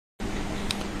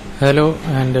Hello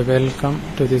and welcome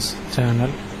to this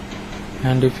channel,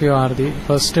 and if you are the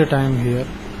first time here,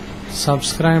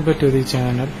 subscribe to the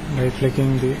channel by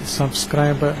clicking the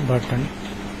subscribe button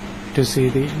to see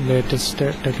the latest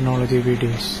technology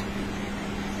videos.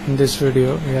 In this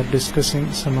video we are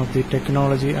discussing some of the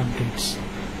technology updates.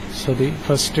 So the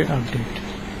first update: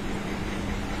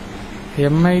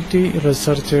 MIT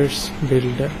researchers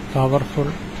build a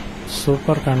powerful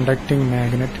superconducting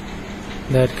magnet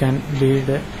that can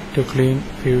lead to clean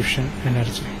fusion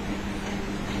energy.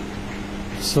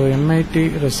 So MIT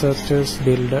researchers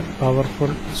build a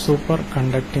powerful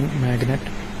superconducting magnet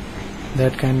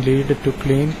that can lead to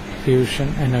clean fusion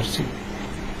energy.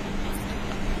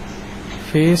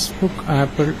 Facebook,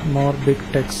 Apple, more big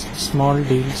techs, small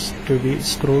deals to be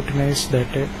scrutinized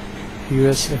at a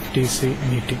US FTC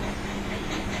meeting.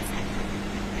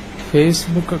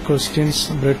 Facebook questions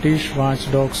British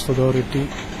Watchdogs Authority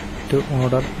to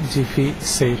order Jiffy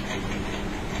sale.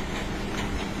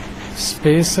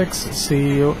 SpaceX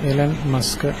CEO Elon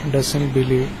Musk doesn't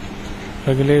believe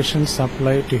regulations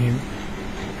apply to him,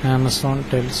 Amazon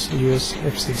tells US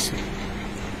FCC.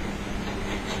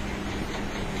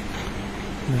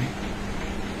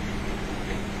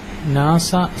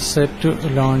 NASA set to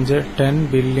launch a 10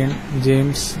 billion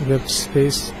James Webb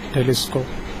Space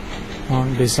Telescope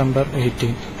on December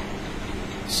 18.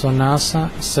 So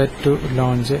NASA set to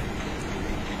launch a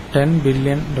 $10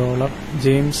 billion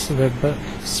James Webb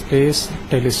Space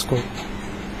Telescope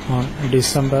on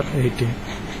December 18.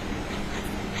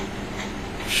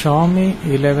 Xiaomi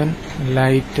 11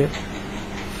 Lite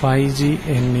 5G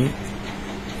NE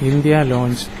India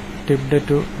launch tipped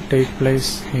to take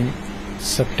place in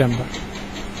September.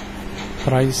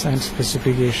 Price and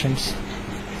specifications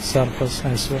surface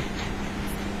as well.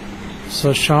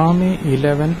 So Xiaomi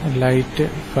 11 Lite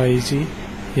 5G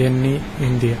NE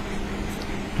India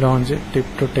launch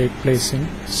tipped to take place in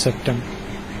September.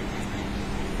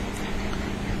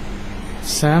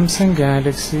 Samsung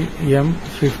Galaxy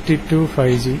M52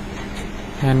 5G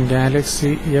and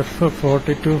Galaxy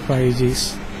F42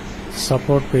 5G's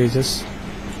support pages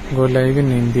go live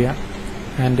in India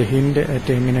and hint at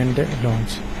imminent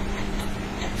launch.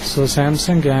 So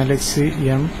Samsung Galaxy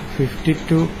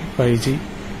M52 5G,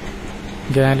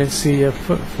 Galaxy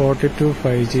F42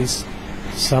 5G's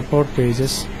support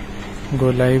pages go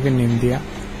live in India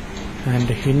and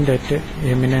hint at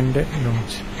imminent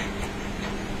launch.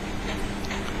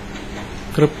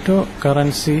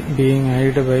 Cryptocurrency being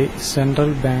eyed by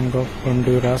Central Bank of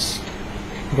Honduras,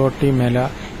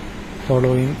 Guatemala,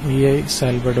 following El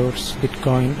Salvador's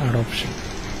Bitcoin adoption.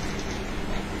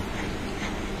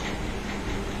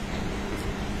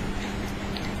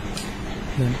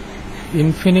 Then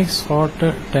Infinix Hot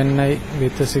 10i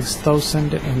with a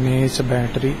 6000 mAh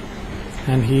battery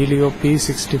and Helio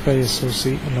P65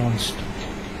 SoC launched.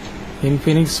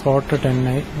 Infinix Hot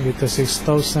 10i with a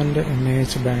 6000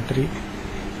 mAh battery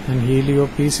and Helio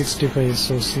P65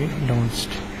 SoC launched.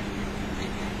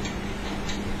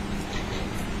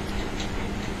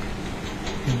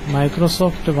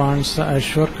 Microsoft wants to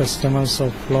assure customers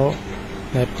of flaw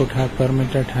that could have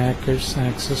permitted hackers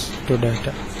access to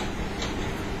data.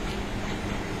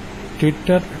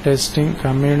 Twitter testing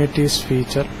communities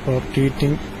feature for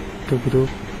tweeting to group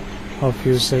of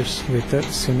users with a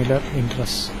similar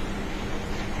interest.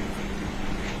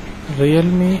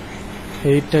 Realme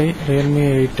 8i,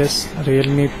 Realme 8s,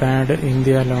 Realme Pad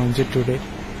India launch today.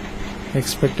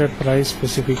 Expected price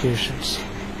specifications.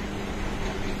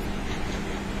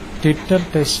 Twitter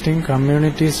testing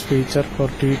communities feature for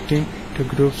tweeting to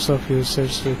groups of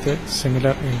users with a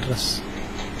similar interest.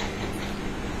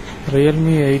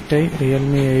 Realme 8i,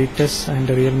 Realme 8s and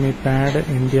Realme Pad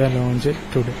India launch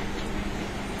today.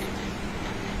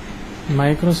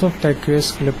 Microsoft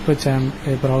acquires Clipchamp,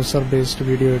 a browser-based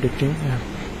video editing app.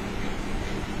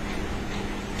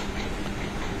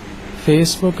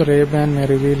 Facebook Ray-Ban may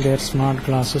reveal their smart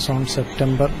glasses on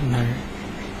September 9.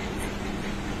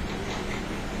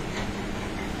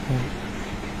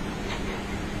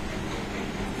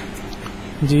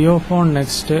 JioPhone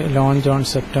next launch on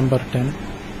September 10.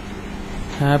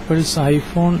 Apple's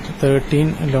iPhone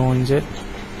 13 launch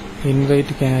invite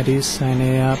carries an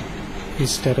AR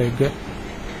Easter egg.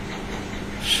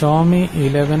 Xiaomi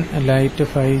 11 Lite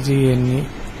 5G NE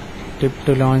tipped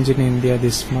to launch in India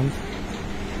this month.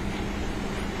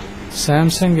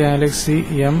 Samsung Galaxy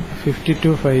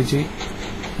M52 5G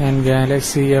and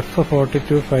Galaxy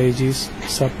F42 5G's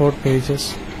support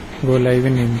pages go live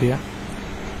in India.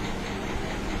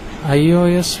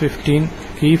 iOS 15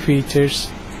 key features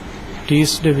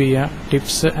teased via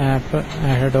Tips app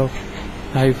ahead of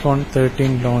iPhone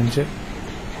 13 launch.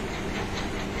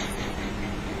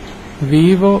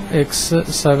 Vivo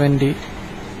X70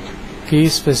 key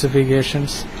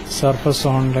specifications surface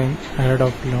online ahead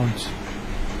of launch.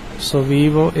 So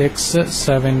Vivo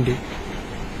X70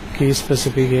 key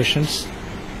specifications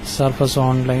surface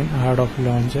online ahead of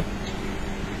launch.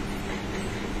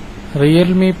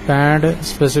 Realme pad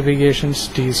specifications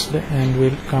teased and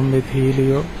will come with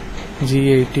Helio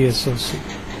G80 SoC.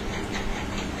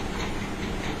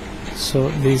 So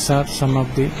these are some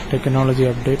of the technology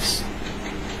updates,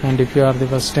 and if you are the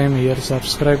first time here,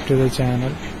 subscribe to the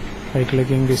channel by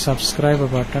clicking the subscribe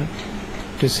button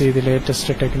to see the latest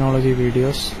technology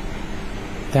videos.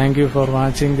 Thank you for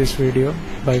watching this video.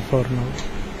 Bye for now.